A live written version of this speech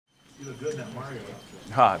You look good in that Mario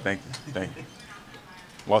outfit. Ha, thank you, thank you.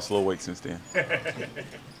 Lost a little weight since then.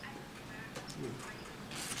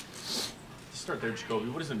 Start there, Jacoby.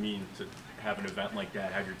 What does it mean to have an event like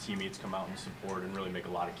that, have your teammates come out and support, and really make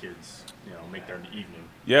a lot of kids, make their evening?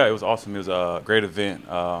 Yeah, it was awesome. It was a great event.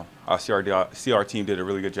 Our CR team did a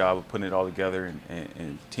really good job of putting it all together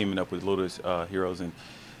and teaming up with Lotus Heroes,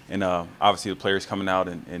 and obviously the players coming out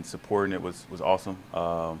and supporting it was awesome.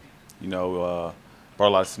 Brought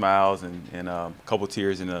a lot of smiles and a couple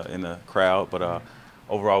tears in the crowd, but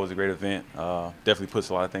overall it was a great event. Definitely puts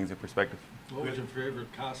a lot of things in perspective. What was your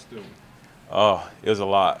favorite costume? Oh, it was a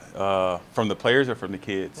lot. From the players or from the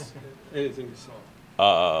kids? Anything you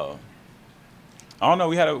saw. I don't know.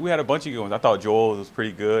 We had a bunch of good ones. I thought Joel was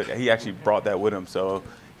pretty good. He actually brought that with him, so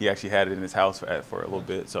he actually had it in his house for a little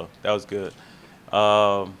bit. So that was good.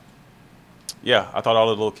 Yeah, I thought all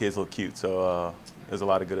the little kids looked cute. So there's a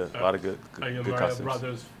lot of good Mario costumes.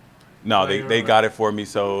 Brothers. No, they got it for me,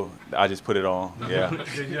 so I just put it on. Yeah,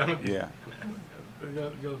 yeah.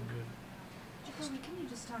 That goes good. Jacoby, can you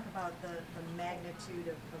just talk about the magnitude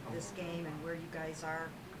of this game and where you guys are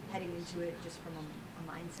heading into it, just from a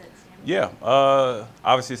mindset standpoint? Yeah,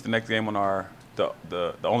 obviously it's the next game on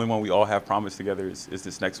the only one we all have promised together is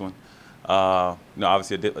this next one.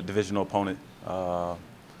 Obviously a divisional opponent,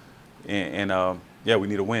 yeah, we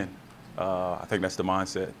need a win. I think that's the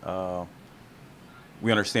mindset.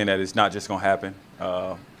 We understand that it's not just going to happen.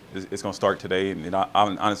 It's going to start today, and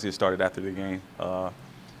honestly, it started after the game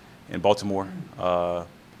in Baltimore.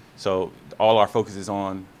 So all our focus is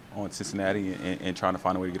on Cincinnati and trying to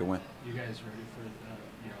find a way to get a win. You guys ready for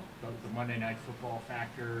the Monday Night Football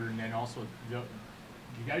factor, and then also you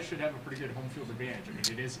guys should have a pretty good home field advantage. I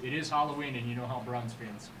mean, it is Halloween, and you know how Browns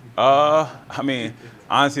fans. I mean,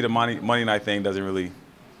 honestly, the Monday night thing doesn't really.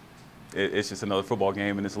 It's just another football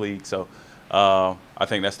game in this league. So I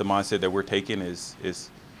think that's the mindset that we're taking is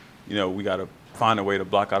we got to find a way to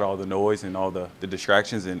block out all the noise and all the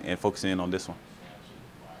distractions and focus in on this one.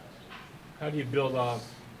 How do you build off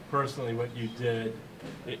personally what you did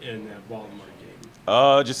in that Baltimore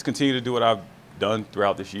game? Just continue to do what I've done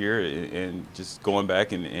throughout this year and just going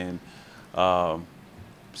back and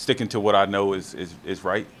sticking to what I know is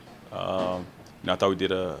right. I thought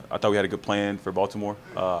we had a good plan for Baltimore.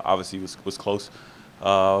 Obviously, it was close,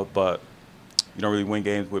 but you don't really win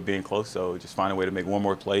games with being close. So just find a way to make one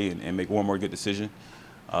more play and make one more good decision,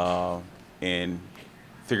 and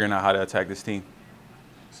figuring out how to attack this team.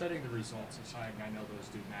 Setting the results aside, and I know those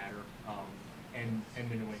do matter, and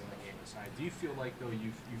the New England game aside, do you feel like though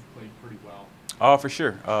you've played pretty well? For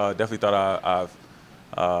sure. Definitely thought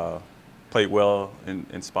I've played well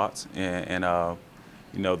in spots, and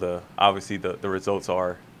obviously the results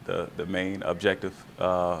are the main objective.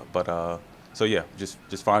 So yeah,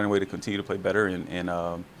 just finding a way to continue to play better and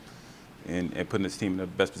putting this team in the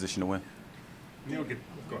best position to win. Go ahead,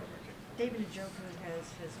 Mike. David Njoku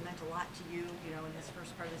has meant a lot to you, in this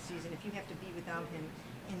first part of the season. If you have to be without him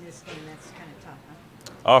in this game, that's kind of tough, huh?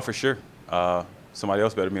 Oh, for sure. Somebody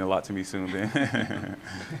else better mean a lot to me soon then.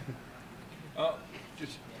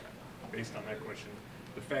 Just based on that question,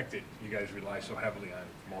 the fact that you guys rely so heavily on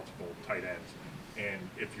multiple tight ends, and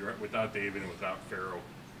if you're without David and without Farrow,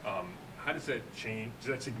 how does that change? Does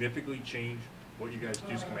that significantly change what you guys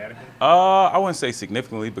do schematically? I wouldn't say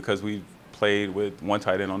significantly because we've played with one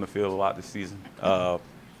tight end on the field a lot this season.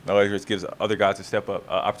 It just gives other guys to step up,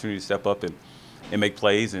 opportunity to step up and make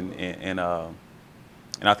plays, and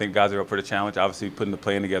I think guys are up for the challenge. Obviously, putting the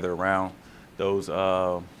plan together around those,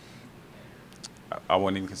 I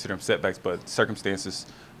wouldn't even consider them setbacks, but circumstances,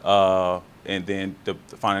 and then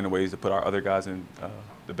finding ways to put our other guys in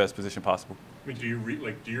the best position possible. I mean, do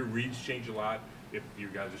your reads change a lot if you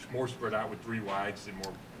guys are more spread out with three wides and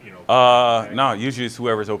more, No, usually it's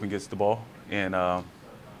whoever's open gets the ball, and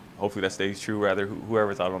hopefully that stays true. Rather,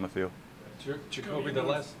 whoever's out on the field. Jacoby, the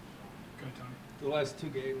last 2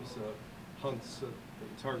 games, Hunt's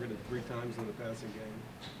targeted 3 times in the passing game,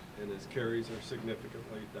 and his carries are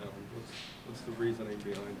significantly down. What's the reasoning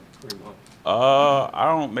behind Kareem Hunt? I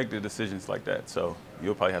don't make the decisions like that, so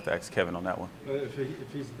you'll probably have to ask Kevin on that one. If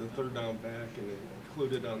he's the third down back and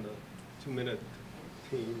included on the 2-minute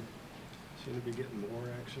team, shouldn't he be getting more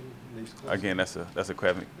action in these close Again, that's a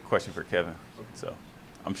question for Kevin. Okay. So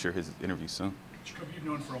I'm sure his interview soon. Jacoby, you've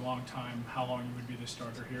known for a long time how long you would be the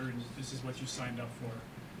starter here, and this is what you signed up for.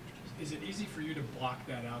 Is it easy for you to block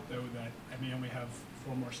that out, though, that I may only have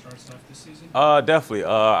 4 more starts left this season? Definitely.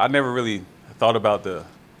 I never really thought about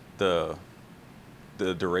the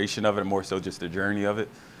duration of it, more so just the journey of it.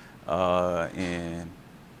 I've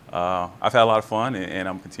had a lot of fun, and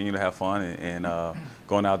I'm continuing to have fun, and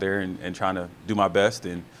going out there and trying to do my best.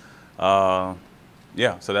 And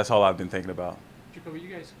Yeah, so that's all I've been thinking about. Jacoby, you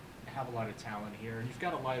guys have a lot of talent here, and you've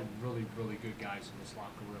got a lot of really, really good guys in this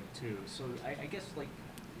locker room too. So I guess like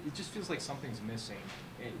it just feels like something's missing.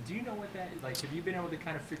 Do you know what that is? Like? Have you been able to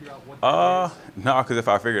kind of figure out what that is? No, because if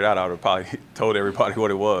I figured it out, I would have probably told everybody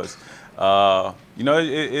what it was. You know,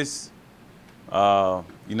 it's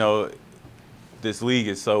you know, this league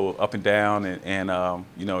is so up and down, and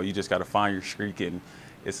you know, you just got to find your streak, and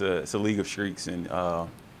it's a league of streaks, and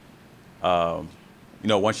you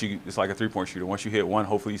know, it's like a three-point shooter. Once you hit one,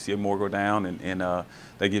 hopefully you see more go down, and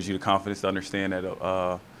that gives you the confidence to understand that you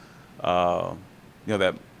know,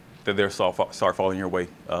 that they'll start falling your way.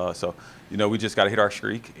 So you know, we just got to hit our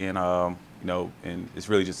streak, and you know, and it's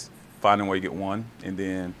really just finding a way to get one, and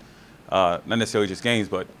then not necessarily just games,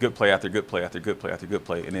 but good play after good play after good play after good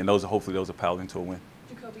play, and then hopefully those will pile into a win.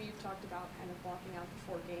 Jacoby, you've talked about kind of walking out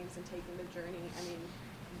the 4 games and taking the journey. I mean,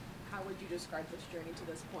 how would you describe this journey to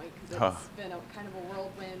this point? Because it's been a kind of a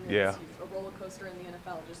whirlwind. Yeah. It's a roller coaster in the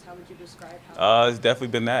NFL. Just how would you describe how? It's definitely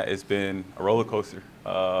been that. It's been a roller coaster.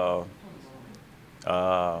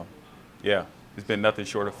 Yeah, it's been nothing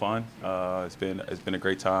short of fun. It's been a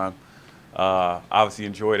great time. Obviously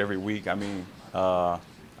enjoyed every week. I mean,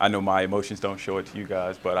 I know my emotions don't show it to you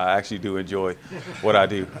guys, but I actually do enjoy what I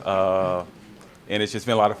do. And it's just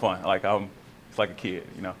been a lot of fun. Like it's like a kid,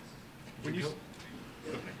 you know. When you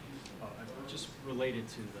just related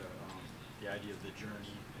to the idea of the journey,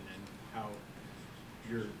 and then how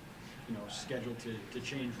you're, you know, scheduled to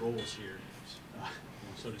change roles here,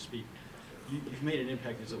 so to speak. You've made an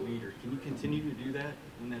impact as a leader. Can you continue to do that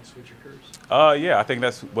when that switch occurs? Yeah, I think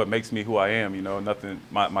that's what makes me who I am. You know, nothing.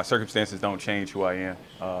 My circumstances don't change who I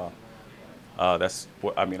am. That's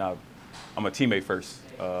what I mean. I'm a teammate first,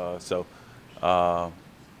 so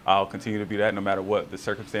I'll continue to be that no matter what the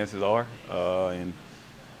circumstances are,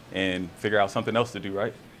 and figure out something else to do.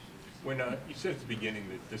 Right. When you said at the beginning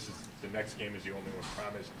that the next game is the only one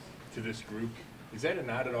promised to this group, is that a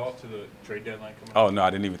nod at all to the trade deadline coming up? Oh no, I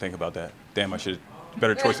didn't even think about that. Damn, I should.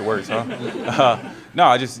 Better choice of words, huh? No,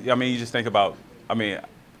 I mean, you just think about. I mean,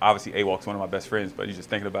 obviously, A-Walk's one of my best friends, but you just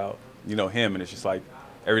thinking about, you know, him, and it's just like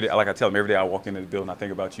every day. Like I tell him every day, I walk into the building, I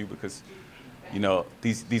think about you because, you know,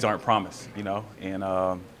 these aren't promised, you know, and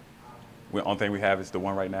the only thing we have is the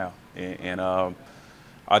one right now, and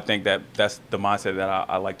I think that's the mindset that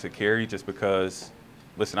I like to carry, just because,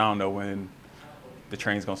 listen, I don't know when the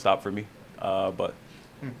train's gonna stop for me, but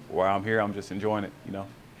while I'm here, I'm just enjoying it, you know.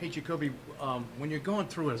 Hey, Jacoby, when you're going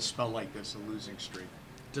through a spell like this, a losing streak,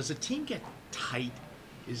 does a team get tight?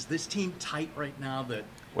 Is this team tight right now that?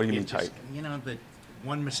 What do you mean tight? You know, that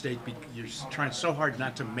one mistake, you're trying so hard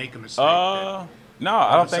not to make a mistake. No,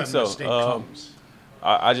 I don't think so. Mistake comes.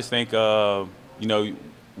 I just think, you know,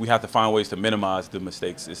 we have to find ways to minimize the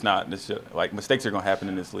mistakes. It's not necessarily, like, mistakes are going to happen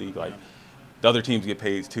in this league. Like, the other teams get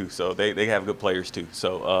paid too, so they have good players too.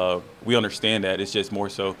 So we understand that. It's just more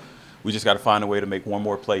so we just got to find a way to make one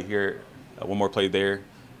more play here, one more play there,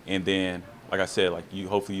 and then, like I said, like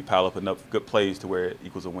hopefully you pile up enough good plays to where it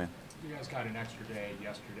equals a win. You guys got an extra day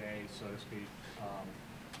yesterday, so to speak.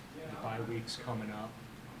 The bye week's coming up.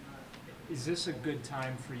 Is this a good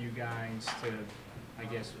time for you guys to, I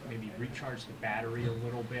guess, maybe recharge the battery a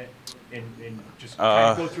little bit and just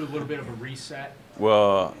kind of go through a little bit of a reset?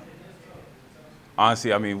 Well,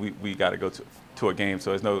 honestly, I mean, we got to go to a game,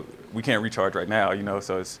 so we can't recharge right now, you know.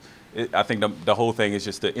 So I think the whole thing is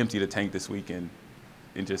just to empty the tank this week and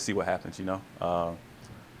just see what happens, you know.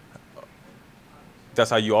 That's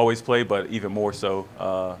how you always play, but even more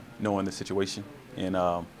so knowing the situation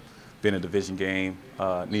and being a division game,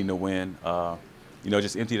 needing to win. You know,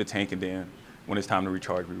 just empty the tank, and then when it's time to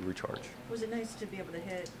recharge, we recharge. Was it nice to be able to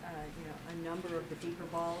hit, you know, a number of the deeper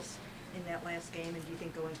balls in that last game? And do you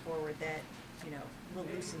think going forward that, you know, will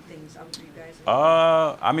loosen things up for you guys?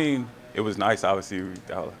 I mean, it was nice. Obviously,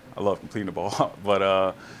 I love completing the ball,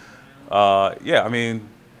 but yeah, I mean,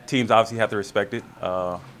 teams obviously have to respect it.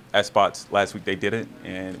 At spots last week they didn't,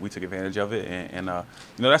 and we took advantage of it. And you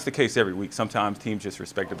know, that's the case every week. Sometimes teams just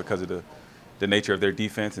respect it because of the nature of their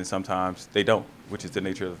defense, and sometimes they don't, which is the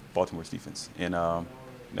nature of Baltimore's defense. And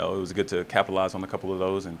you know, it was good to capitalize on a couple of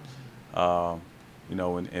those, and you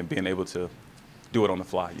know, and being able to do it on the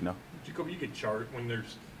fly. You know. Jacoby, you get charged when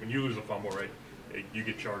you lose a fumble, right? You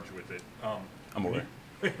get charged with it. I'm aware.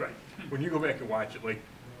 Right. When you go back and watch it, like,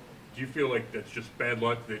 do you feel like that's just bad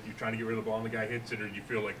luck that you're trying to get rid of the ball and the guy hits it, or do you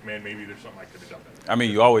feel like, man, maybe there's something I could have done better? I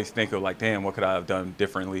mean, you always think of like, damn, what could I have done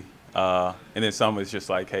differently? And then some is just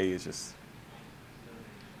like, hey, it's just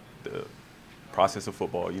the process of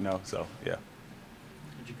football, you know. So yeah.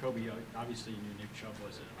 Jacoby, obviously you knew Nick Chubb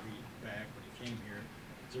was an elite back when he came here.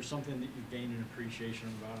 Is there something that you've gained an appreciation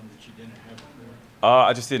about him that you didn't have before?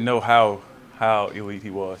 I just didn't know how elite he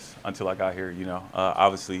was until I got here. You know,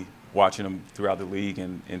 obviously watching him throughout the league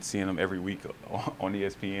and seeing him every week on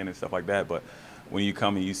ESPN and stuff like that. But when you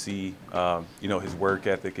come and you see, you know, his work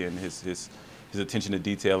ethic and his attention to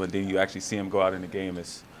detail, and then you actually see him go out in the game,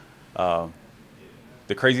 it's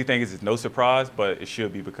the crazy thing is it's no surprise, but it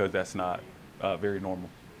should be because that's not very normal.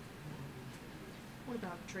 What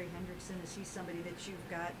about Trey Hendrickson? Is he somebody that you've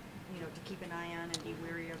got, you know, to keep an eye on and be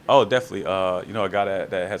wary of? Oh, definitely. You know, a guy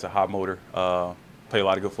that has a hot motor, play a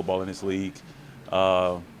lot of good football in this league.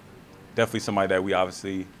 Definitely somebody that we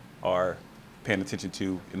obviously are paying attention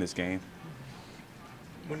to in this game.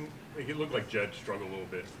 When it looked like Jed struggled a little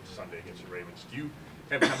bit Sunday against the Ravens, do you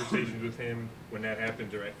have conversations with him when that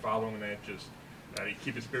happens, or following that, just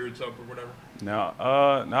keep his spirits up or whatever? No,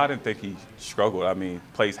 I didn't think he struggled. I mean,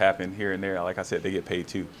 plays happen here and there. Like I said, they get paid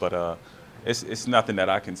too. But it's nothing that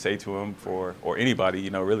I can say to him or anybody, you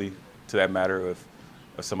know, really, to that matter of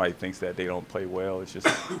somebody thinks that they don't play well. It's just,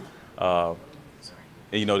 and,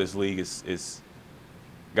 you know, this league is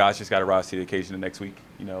guys just got to rise to the occasion the next week,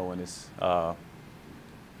 you know, and it's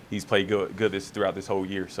he's played good throughout this whole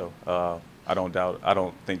year. So I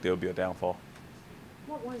don't think there'll be a downfall.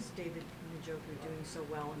 What was David Njoku doing so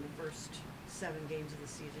well in the first 7 games of the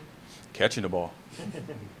season? Catching the ball,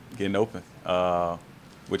 getting open,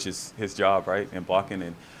 which is his job, right, and blocking.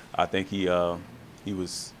 And I think he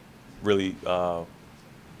was really on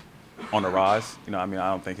the rise. You know, I mean, I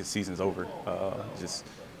don't think his season's over. Just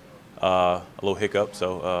a little hiccup.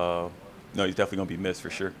 So, no, he's definitely going to be missed for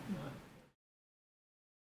sure.